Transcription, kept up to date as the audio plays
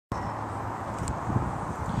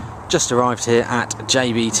Just arrived here at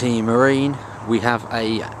JBT Marine. We have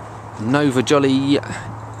a Nuova Jolly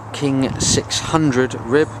King 600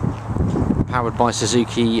 rib powered by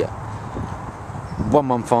Suzuki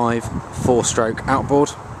 115 4-stroke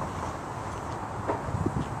outboard.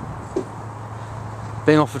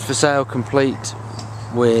 Being offered for sale complete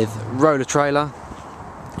with roller trailer.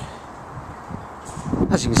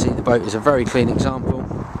 As you can see, the boat is a very clean example,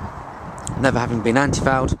 never having been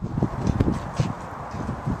anti-fouled,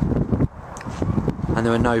 and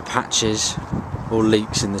there are no patches or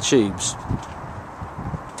leaks in the tubes.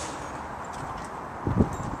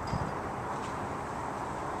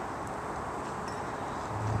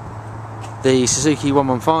 The Suzuki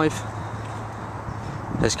 115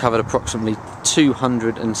 has covered approximately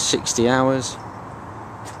 260 hours.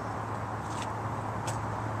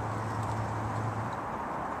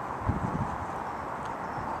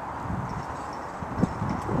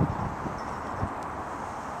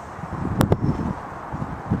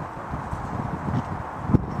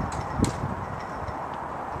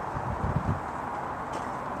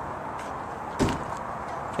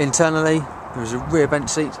 Internally, there is a rear bench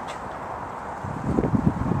seat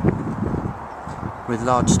with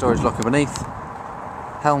large storage locker beneath,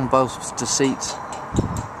 helm bolster seats,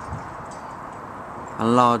 a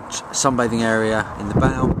large sunbathing area in the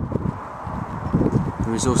bow.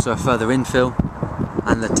 There is also a further infill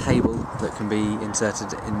and the table that can be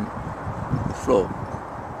inserted in the floor.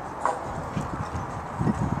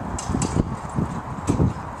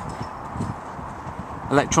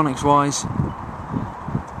 Electronics wise,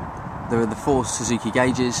 there are the 4 Suzuki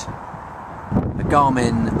gauges, a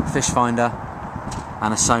Garmin fish finder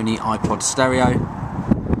and a Sony iPod stereo.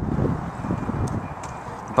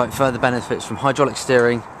 The boat further benefits from hydraulic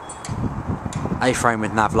steering, A-frame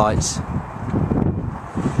with nav lights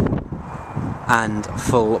and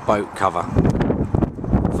full boat cover.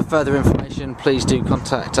 For further information, please do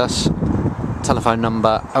contact us. Telephone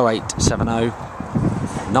number 0870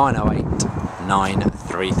 908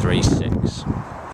 9336.